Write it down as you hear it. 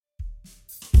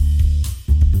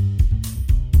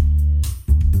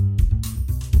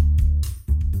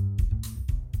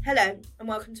Hello and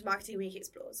welcome to Marketing Week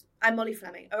Explores. I'm Molly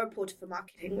Fleming, a reporter for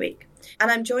Marketing Week, and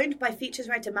I'm joined by features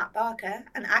writer Matt Barker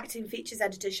and acting features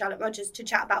editor Charlotte Rogers to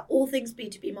chat about all things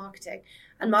B2B marketing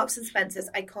and Marks & Spencer's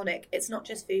iconic "It's not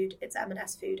just food, it's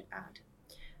M&S food" ad.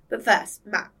 But first,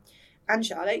 Matt and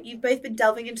Charlotte, you've both been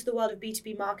delving into the world of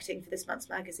B2B marketing for this month's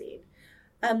magazine.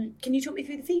 Can you talk me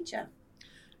through the feature?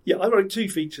 Yeah, I wrote two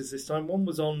features this time. One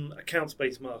was on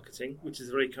accounts-based marketing, which is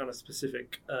a very kind of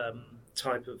specific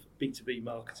type of B2B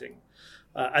marketing.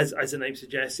 As the name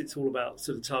suggests, it's all about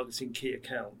sort of targeting key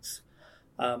accounts.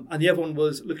 And the other one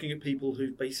was looking at people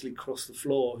who've basically crossed the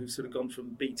floor, who've sort of gone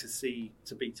from B2C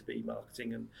to B2B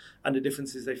marketing and the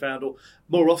differences they found, or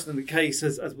more often the case,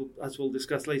 as we'll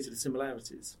discuss later, the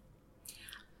similarities.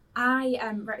 I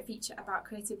wrote a feature about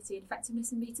creativity and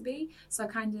effectiveness in B2B, so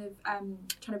kind of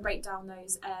trying to break down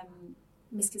those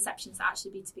misconceptions that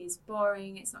actually B2B is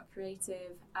boring, it's not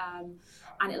creative,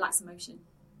 and it lacks emotion.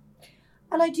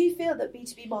 And I do feel that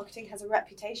B2B marketing has a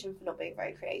reputation for not being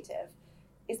very creative.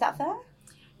 Is that fair?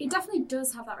 It definitely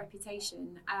does have that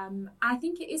reputation. I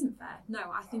think it isn't fair. No,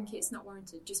 I think it's not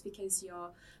warranted. Just because you're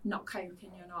not Coke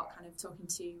and you're not kind of talking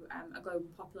to a global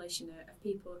population of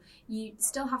people, you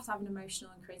still have to have an emotional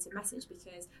and creative message,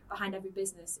 because behind every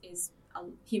business is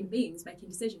human beings making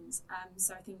decisions.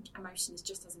 So I think emotion is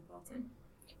just as important.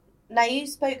 Now, you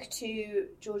spoke to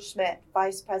George Smith,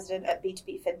 Vice President at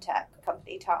B2B FinTech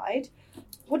company Tide.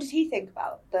 What did he think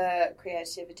about the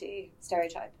creativity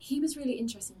stereotype? He was really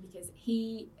interesting because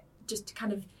he just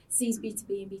kind of sees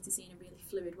B2B and B2C in a really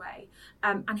fluid way.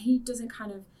 And he doesn't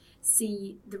kind of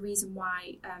see the reason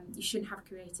why you shouldn't have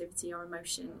creativity or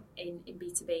emotion in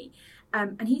B2B.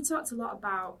 And he talked a lot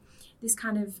about this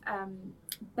kind of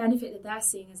benefit that they're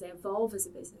seeing as they evolve as a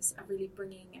business of really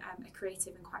bringing a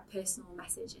creative and quite personal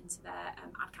message into their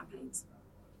ad campaigns.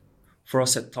 For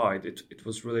us at Tide, it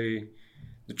was really,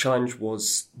 the challenge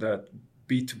was that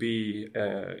B2B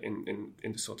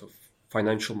in the sort of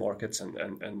financial markets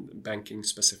and banking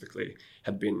specifically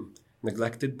had been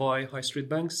neglected by high street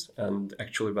banks. And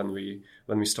actually when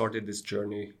we started this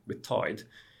journey with Tide,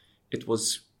 it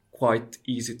was quite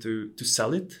easy to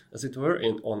sell it, as it were,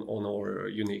 on our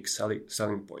unique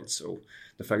selling points. So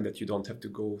the fact that you don't have to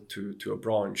go to a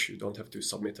branch, you don't have to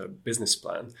submit a business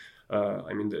plan.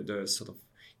 The sort of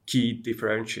key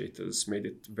differentiators made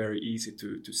it very easy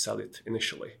to sell it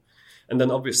initially. And then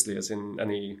obviously, as in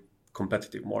any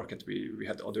competitive market, we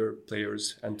had other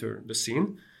players enter the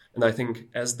scene. And I think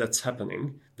as that's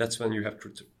happening, that's when you have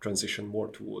to transition more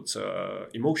towards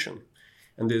emotion.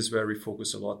 And this is where we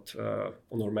focus a lot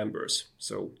on our members.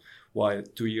 So while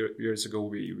 2 years ago,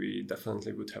 we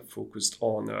definitely would have focused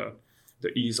on the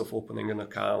ease of opening an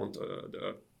account,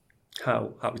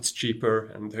 how it's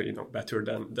cheaper and better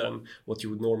than what you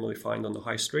would normally find on the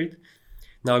high street.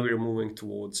 Now we're moving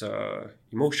towards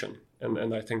emotion.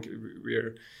 And I think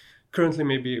we're currently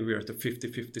we're at a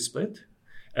 50-50 split.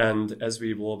 And as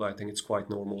we evolve, I think it's quite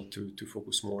normal to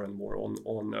focus more and more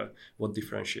on what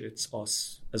differentiates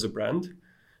us as a brand.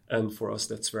 And for us,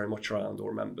 that's very much around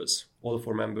our members. All of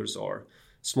our members are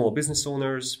small business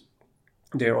owners.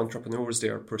 They are entrepreneurs. They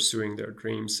are pursuing their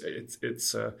dreams.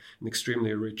 It's an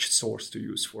extremely rich source to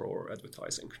use for our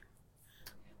advertising.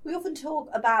 We often talk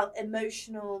about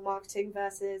emotional marketing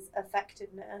versus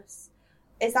effectiveness.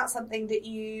 Is that something that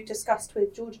you discussed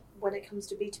with George when it comes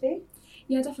to B2B?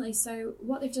 Yeah, definitely. So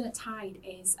what they've done at Tide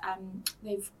is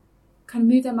they've kind of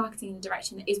moved their marketing in a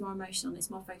direction that is more emotional and it's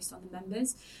more focused on the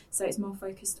members. So it's more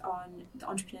focused on the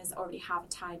entrepreneurs that already have a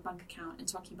Tide bank account and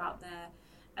talking about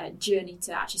their journey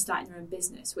to actually starting their own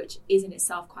business, which is in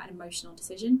itself quite an emotional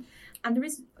decision. And there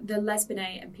is the Les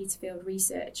Binet and Peter Field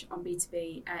research on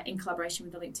B2B in collaboration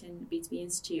with the LinkedIn B2B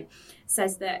Institute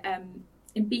says that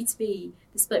in B2B,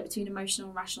 the split between emotional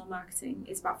and rational marketing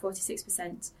is about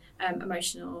 46%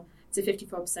 emotional to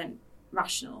 54%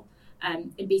 rational.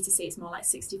 In B2C, it's more like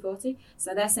 60-40.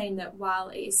 So they're saying that while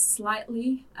it is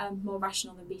slightly more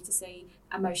rational than B2C,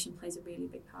 emotion plays a really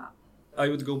big part. I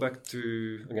would go back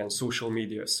to, again, social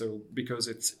media. So because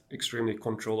it's extremely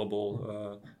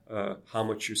controllable, how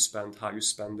much you spend, how you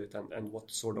spend it, and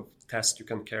what sort of test you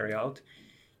can carry out,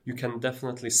 you can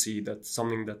definitely see that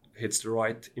something that hits the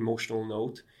right emotional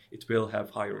note, it will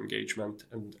have higher engagement.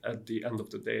 And at the end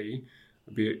of the day,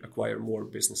 we acquire more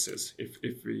businesses if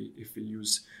we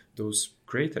use those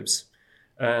creatives.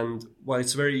 And while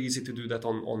it's very easy to do that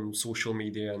on social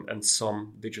media and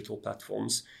some digital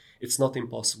platforms, it's not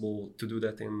impossible to do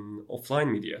that in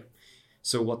offline media.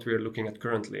 So what we're looking at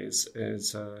currently is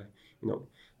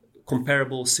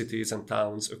comparable cities and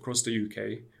towns across the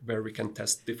UK where we can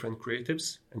test different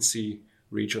creatives and see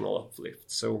regional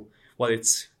uplift. So while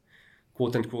it's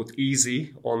quote unquote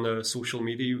easy on social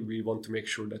media, we want to make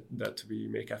sure that we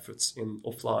make efforts in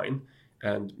offline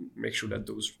and make sure that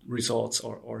those results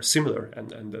are similar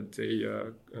and that they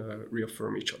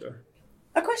reaffirm each other.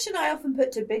 A question I often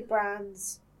put to big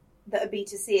brands that are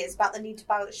B2C is about the need to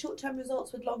balance short-term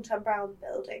results with long-term brand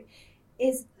building.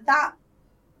 Is that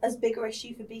as big an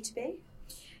issue for B2B?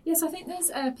 Yes, I think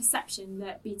there's a perception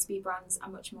that B2B brands are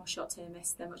much more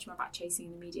short-termist. They're much more about chasing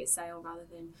an immediate sale rather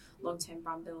than long-term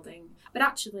brand building. But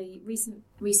actually, recent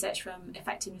research from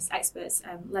effectiveness experts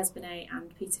Les Binet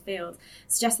and Peter Field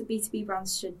suggests that B2B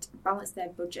brands should balance their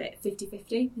budget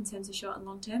 50-50 in terms of short and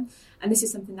long term. And this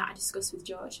is something that I discussed with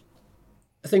George.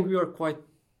 I think we are quite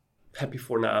happy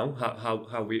for now,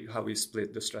 how we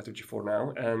split the strategy for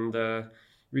now. And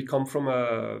we come from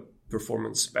a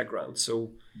performance background.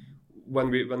 So when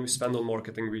we spend on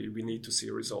marketing, we need to see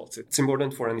results. It's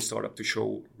important for any startup to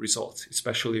show results,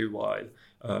 especially while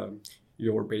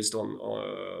you're based on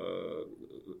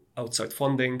outside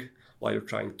funding, while you're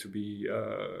trying to be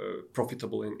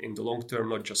profitable in the long term,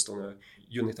 not just on a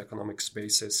unit economics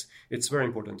basis. It's very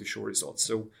important to show results.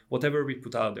 So whatever we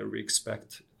put out there, we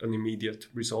expect an immediate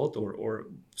result or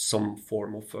some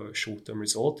form of a short-term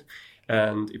result.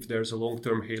 And if there's a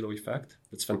long-term halo effect,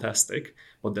 that's fantastic,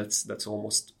 but that's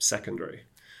almost secondary.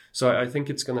 So I think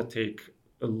it's going to take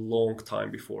a long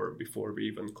time before we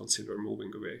even consider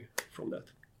moving away from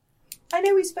that. I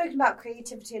know we've spoken about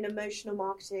creativity and emotional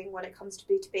marketing when it comes to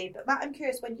B2B, but Matt, I'm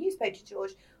curious, when you spoke to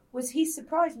George, was he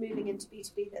surprised moving into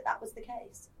B2B that was the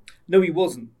case? No, he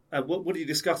wasn't. What he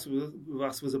discussed with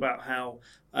us was about how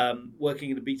working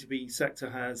in the B2B sector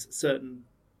has certain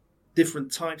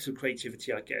different types of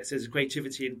creativity, I guess. There's a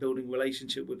creativity in building a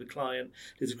relationship with the client.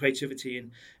 There's a creativity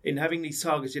in having these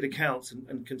targeted accounts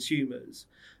and consumers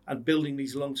and building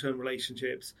these long-term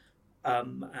relationships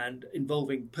and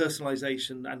involving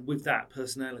personalization and with that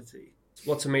personality.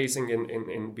 What's amazing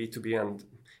in B2B, and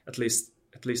at least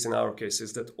in our case,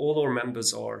 is that all our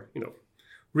members are,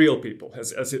 real people,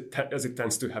 as it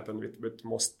tends to happen with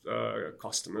most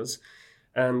customers.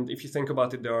 And if you think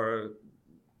about it, there are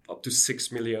up to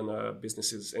 6 million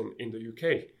businesses in the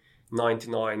UK.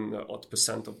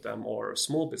 99% of them are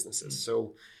small businesses.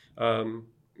 So, 1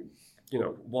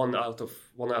 out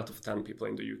of 10 people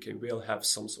in the UK will have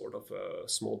some sort of a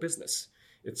small business.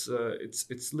 It's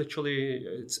literally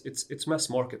it's mass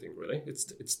marketing, really.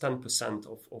 It's 10%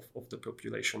 of the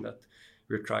population that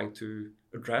we're trying to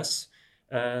address,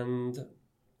 and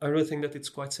I really think that it's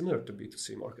quite similar to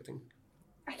B2C marketing.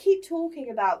 I keep talking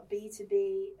about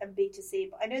B2B and B2C,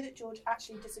 but I know that George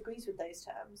actually disagrees with those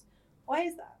terms. Why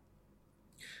is that?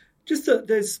 Just that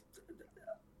there's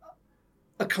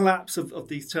a collapse of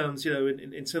these terms,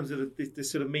 in terms of the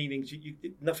sort of meanings.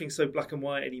 Nothing's so black and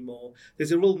white anymore.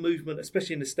 There's a real movement,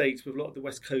 especially in the States, with a lot of the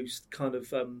West Coast kind of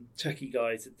techie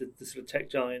guys, the sort of tech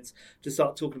giants, to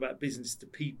start talking about business to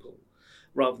people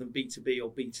rather than B2B or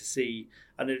B2C.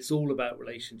 And then it's all about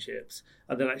relationships.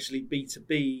 And then actually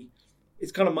B2B,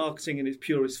 it's kind of marketing in its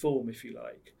purest form, if you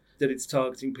like, that it's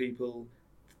targeting people,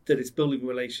 that it's building a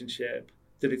relationship,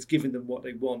 that it's giving them what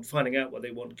they want, finding out what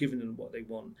they want, giving them what they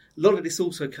want. A lot of this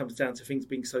also comes down to things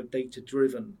being so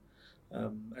data-driven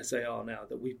as they are now,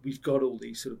 that we've got all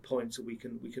these sort of points that we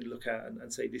can look at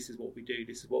and say, this is what we do,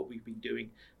 this is what we've been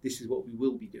doing, this is what we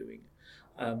will be doing.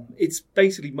 It's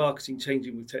basically marketing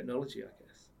changing with technology, I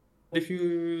guess. If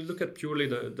you look at purely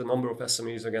the number of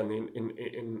SMEs, again,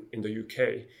 in the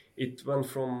UK, it went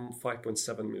from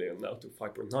 5.7 million now to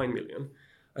 5.9 million.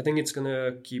 I think it's going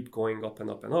to keep going up and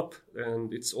up and up.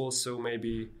 And it's also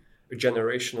maybe a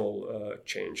generational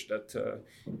change that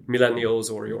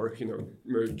millennials or your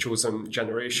chosen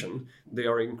generation, they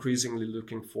are increasingly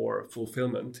looking for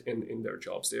fulfillment in their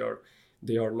jobs.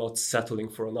 They are not settling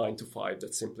for a 9-to-5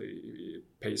 that simply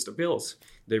pays the bills.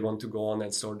 They want to go on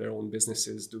and start their own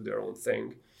businesses, do their own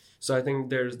thing. So I think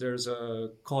there's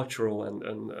a cultural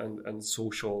and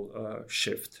social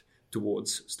shift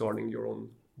towards starting your own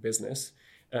business.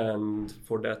 And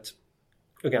for that,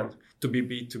 again, to be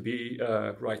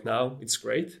B2B right now, it's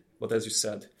great. But as you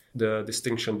said, the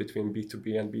distinction between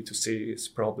B2B and B2C is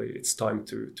probably, it's time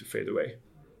to fade away.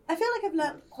 I feel like I've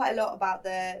learned quite a lot about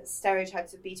the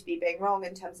stereotypes of B2B being wrong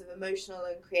in terms of emotional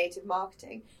and creative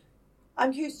marketing.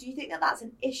 I'm curious, do you think that that's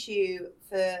an issue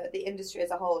for the industry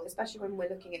as a whole, especially when we're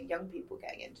looking at young people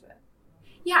getting into it?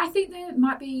 Yeah, I think there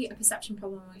might be a perception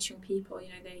problem amongst young people.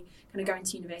 They kind of go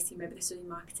into university, maybe they're studying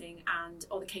marketing, and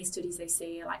all the case studies they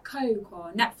see are like Coke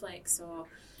or Netflix or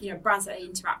brands that they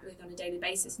interact with on a daily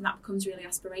basis, and that becomes really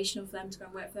aspirational for them to go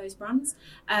and work for those brands.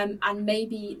 And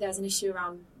maybe there's an issue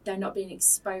around they're not being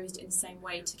exposed in the same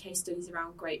way to case studies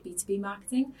around great B2B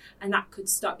marketing, and that could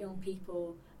stop young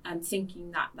people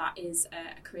thinking that that is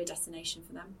a career destination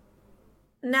for them.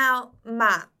 Now,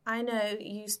 Matt, I know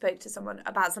you spoke to someone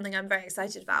about something I'm very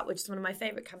excited about, which is one of my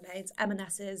favourite campaigns,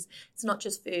 M&S's. It's not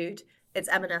just food, it's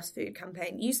M&S food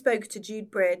campaign. You spoke to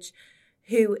Jude Bridge,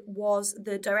 who was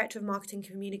the Director of Marketing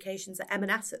Communications at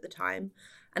M&S at the time,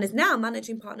 and is now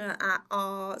managing partner at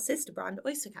our sister brand,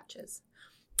 Oystercatchers.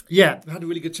 Yeah, I had a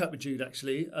really good chat with Jude,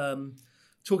 actually,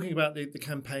 talking about the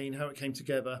campaign, how it came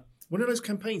together. One of those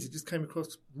campaigns that just came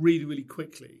across really, really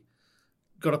quickly,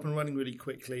 got up and running really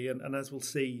quickly, and as we'll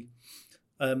see,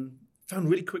 found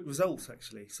really quick results,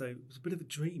 actually. So it was a bit of a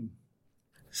dream.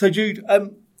 So, Jude,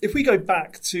 if we go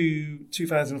back to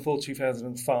 2004,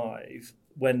 2005,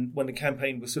 when the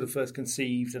campaign was sort of first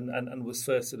conceived and was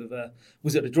first sort of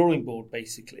was at the drawing board,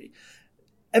 basically,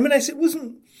 M&S, it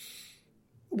wasn't...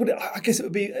 I guess it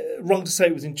would be wrong to say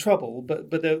it was in trouble, but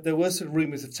there were sort of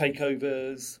rumours of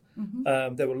takeovers.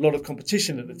 Mm-hmm. There were a lot of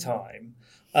competition at the time.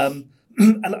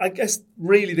 And I guess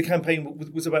really the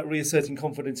campaign was about reasserting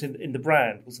confidence in the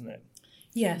brand, wasn't it?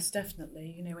 Yes,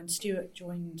 definitely. You know, when Stuart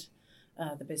joined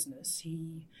the business,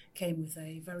 he came with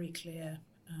a very clear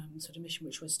sort of mission,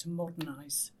 which was to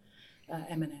modernise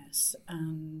M&S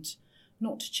and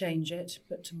not to change it,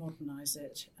 but to modernise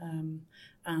it.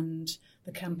 And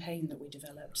the campaign that we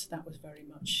developed, that was very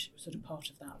much sort of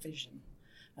part of that vision,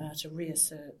 to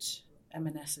reassert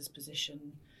M&S's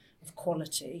position of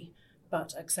quality,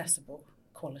 but accessible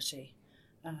quality.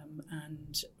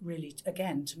 And really,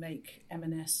 again, to make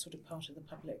M&S sort of part of the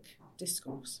public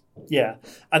discourse. Yeah,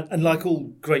 and like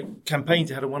all great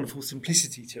campaigns, it had a wonderful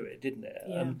simplicity to it, didn't it?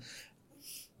 Yeah.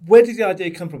 Where did the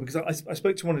idea come from? Because I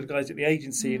spoke to one of the guys at the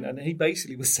agency, and he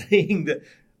basically was saying that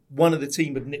one of the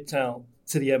team had nipped out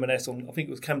to the M&S on, I think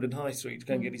it was Camden High Street, to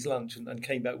go and get his lunch, and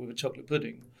came back with a chocolate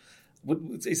pudding.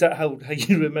 Is that how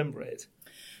you remember it?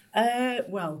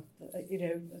 Well, you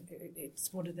know,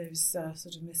 it's one of those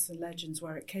sort of myths and legends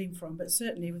where it came from, but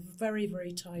certainly with a very,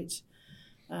 very tight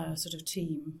sort of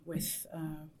team with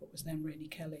what was then Rainey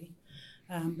Kelly.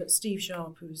 But Steve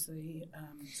Sharp, who was the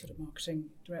sort of marketing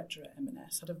director at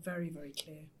M&S, had a very, very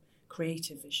clear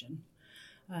creative vision,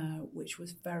 which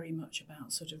was very much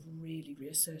about sort of really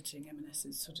reasserting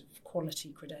M&S's sort of quality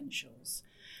credentials.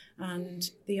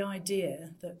 And the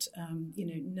idea that, you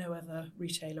know, no other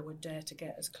retailer would dare to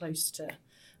get as close to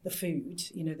the food,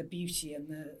 you know, the beauty and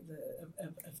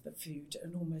of the food,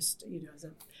 and almost, you know, as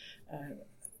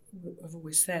I've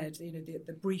always said, you know,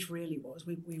 the brief really was,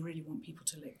 we really want people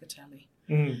to lick the telly.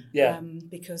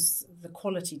 Because the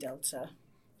quality delta,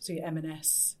 so your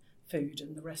M&S food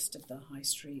and the rest of the high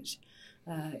street,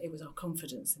 it was our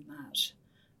confidence in that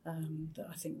that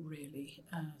I think really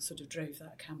sort of drove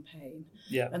that campaign.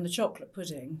 Yeah. And the chocolate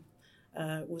pudding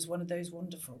was one of those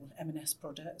wonderful M&S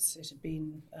products. It had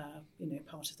been, you know,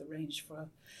 part of the range for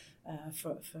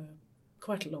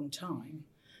quite a long time.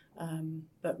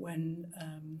 But when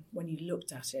you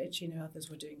looked at it, you know, others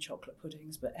were doing chocolate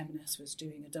puddings, but M&S was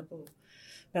doing a double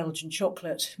Belgian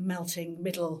chocolate melting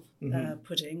middle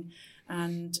pudding,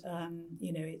 and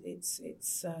you know, it's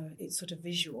sort of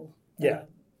visual.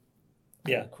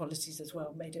 Qualities as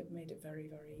well made it very,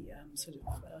 very sort of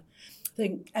I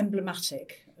think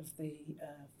emblematic of the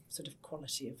sort of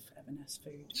quality of M&S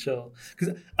food. Sure,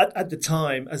 because at the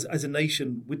time, as a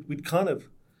nation, we'd kind of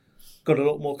got a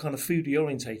lot more kind of foodie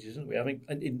orientated, didn't we? I mean,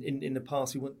 in the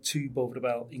past we weren't too bothered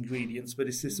about ingredients, but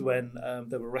it's just when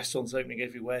there were restaurants opening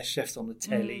everywhere, chefs on the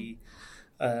telly.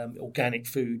 Organic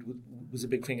food was a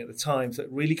big thing at the time, so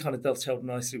it really kind of dovetailed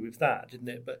nicely with that, didn't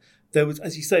it? But there was,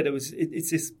 as you say, it's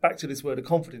this back to this word of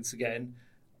confidence again.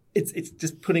 It's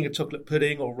just putting a chocolate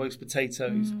pudding or roast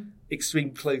potatoes,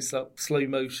 extreme close up, slow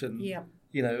motion. Yeah,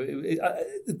 you know,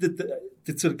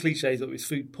 the sort of cliche is that it was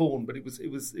food porn, but it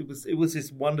was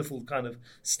this wonderful kind of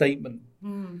statement.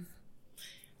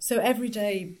 So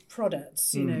everyday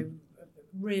products, you know,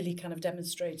 really kind of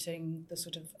demonstrating the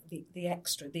sort of the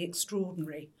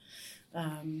extraordinary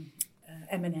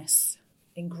M&S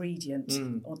ingredient,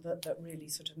 or that really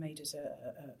sort of made it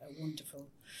a wonderful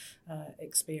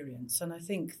experience. And I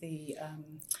think the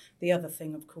other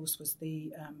thing, of course, was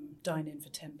the dine in for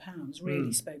 £10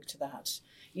 really spoke to that.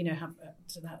 You know,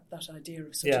 to that idea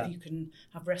of sort of you can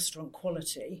have restaurant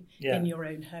quality in your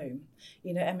own home.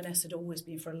 You know, M&S had always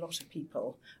been for a lot of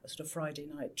people a sort of Friday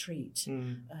night treat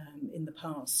in the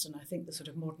past, and I think the sort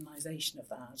of modernisation of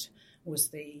that was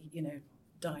the, you know,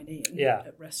 dine in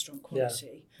at restaurant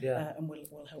quality, and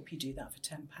we'll help you do that for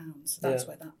 £10. So that's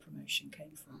where that promotion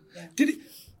came from. Yeah. Did it,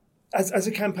 as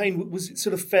a campaign, was it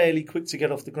sort of fairly quick to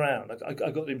get off the ground? I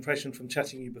got the impression from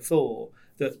chatting to you before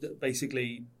that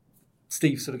basically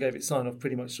Steve sort of gave it sign off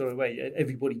pretty much straight away.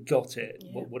 Everybody got it,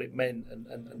 Yeah. what it meant,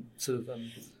 and sort of.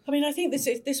 I mean, I think this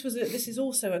is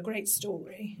also a great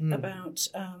story about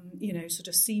sort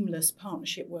of seamless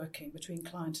partnership working between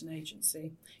client and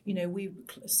agency.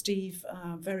 Steve,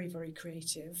 very, very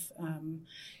creative.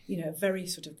 Very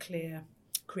sort of clear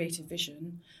creative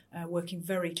vision, working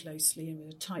very closely with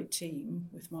a tight team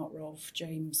with Mark Rolfe,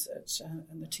 James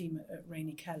and the team at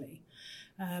Rainey Kelly.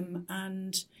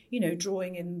 And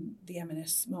drawing in the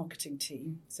M&S marketing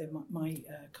team, so my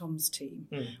comms team,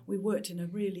 we worked in a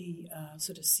really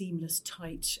sort of seamless,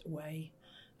 tight way.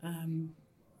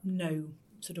 No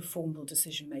sort of formal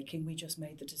decision making. We just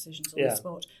made the decisions on the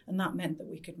spot, and that meant that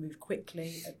we could move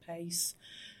quickly at pace.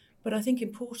 But I think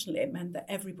importantly, it meant that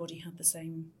everybody had the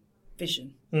same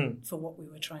vision for what we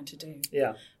were trying to do.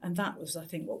 Yeah, and that was, I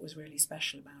think, what was really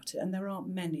special about it. And there aren't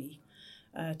many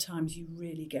times you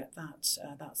really get that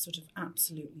sort of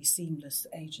absolutely seamless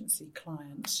agency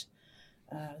client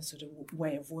sort of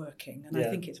way of working, and I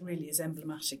think it really is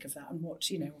emblematic of that. And what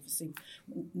obviously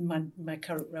my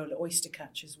current role at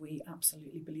Oystercatchers, we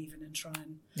absolutely believe in and try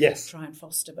and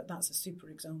foster. But that's a super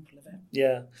example of it.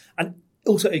 Yeah, and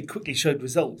also it quickly showed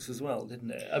results as well, didn't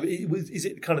it? I mean, is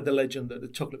it kind of the legend that the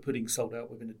chocolate pudding sold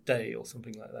out within a day or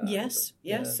something like that? Yes.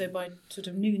 So by sort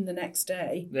of noon the next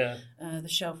day, the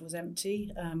shelf was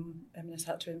empty. M&S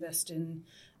had to invest in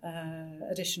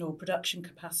additional production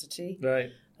capacity. Right.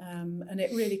 And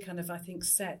it really kind of, I think,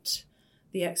 set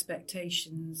the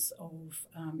expectations of,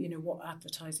 what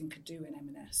advertising could do in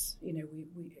M&S.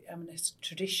 M&S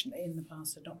traditionally in the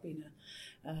past had not been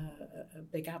a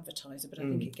big advertiser, but I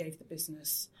think it gave the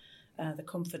business the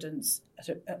confidence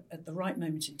at the right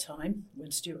moment in time when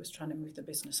Stuart was trying to move the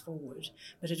business forward,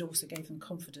 but it also gave them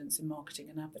confidence in marketing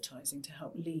and advertising to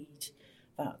help lead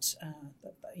that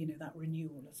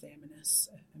renewal of the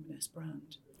M&S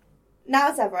brand.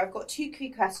 Now as ever, I've got two key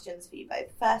questions for you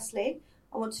both. Firstly,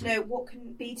 I want to know, what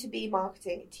can B2B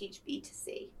marketing teach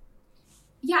B2C?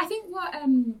 Yeah, I think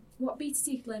what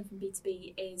B2C can learn from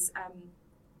B2B is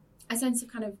a sense of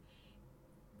kind of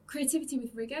creativity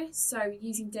with rigour, so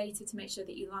using data to make sure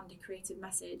that you land a creative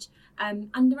message.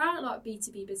 And there are a lot of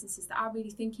B2B businesses that are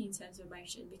really thinking in terms of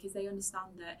emotion, because they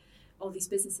understand that all these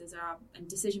businesses and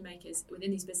decision makers within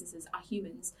these businesses are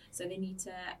humans, so they need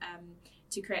to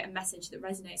create a message that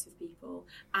resonates with people,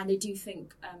 and they do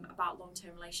think about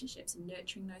long-term relationships and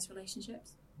nurturing those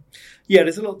relationships. Yeah,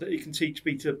 there's a lot that you can teach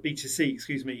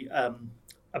B2C,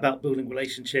 about building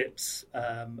relationships,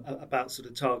 about sort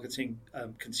of targeting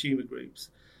consumer groups.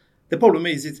 The problem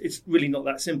is it's really not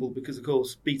that simple, because, of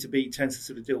course, B2B tends to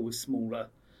sort of deal with smaller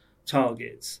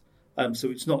targets.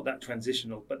 So it's not that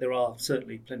transitional, but there are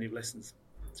certainly plenty of lessons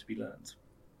to be learned.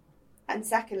 And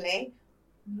secondly,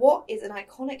 what is an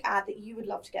iconic ad that you would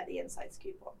love to get the inside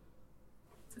scoop on?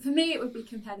 For me, it would be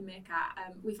Compare the Meerkat.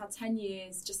 We've had 10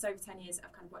 years, just over 10 years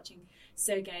of kind of watching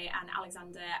Sergey and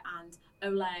Alexander and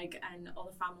Oleg and all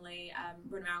the family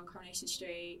run around Coronation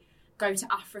Street, go to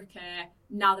Africa.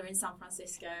 Now they're in San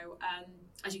Francisco.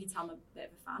 As you can tell, I'm a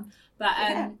bit of a fan. But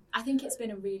I think it's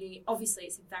been obviously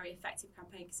it's a very effective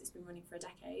campaign because it's been running for a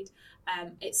decade.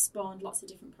 It's spawned lots of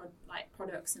different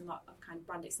products and a lot of kind of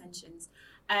brand extensions.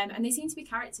 And they seem to be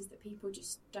characters that people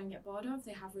just don't get bored of.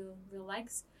 They have real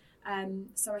legs.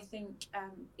 So I think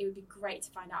it would be great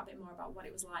to find out a bit more about what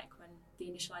it was like when the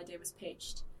initial idea was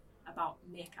pitched about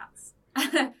meerkats.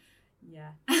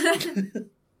 Yeah.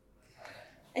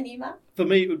 And you, Matt? For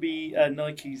me, it would be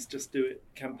Nike's Just Do It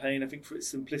campaign. I think for its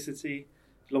simplicity,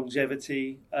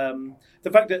 longevity,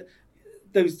 the fact that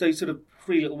those sort of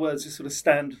three little words just sort of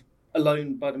stand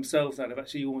alone by themselves now. They've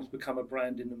actually almost become a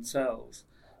brand in themselves.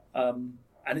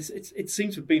 And it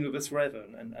seems to have been with us forever,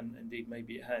 and indeed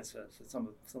maybe it has for some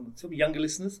of younger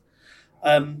listeners.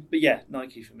 But yeah,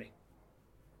 Nike for me.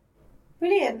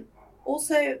 Brilliant.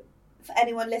 Also, for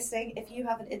anyone listening, if you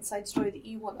have an inside story that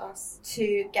you want us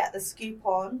to get the scoop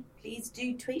on, please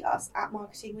do tweet us at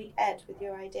Marketing Week Ed with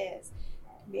your ideas.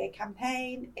 It can be a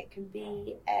campaign, it can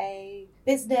be a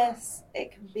business,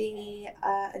 it can be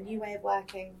a new way of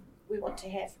working. We want to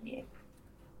hear from you.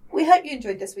 We hope you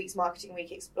enjoyed this week's Marketing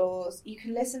Week Explores. You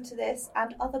can listen to this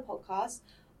and other podcasts,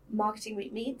 Marketing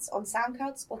Week Meets, on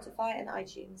SoundCloud, Spotify and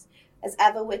iTunes. As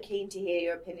ever, we're keen to hear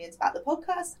your opinions about the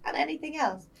podcast and anything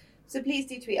else. So please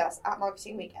do tweet us at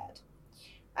Marketing Week Ed.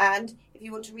 And if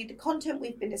you want to read the content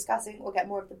we've been discussing or get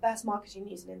more of the best marketing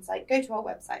news and insight, go to our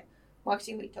website,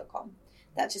 marketingweek.com.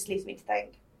 That just leaves me to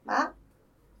thank Matt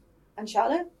and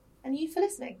Charlotte and you for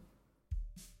listening.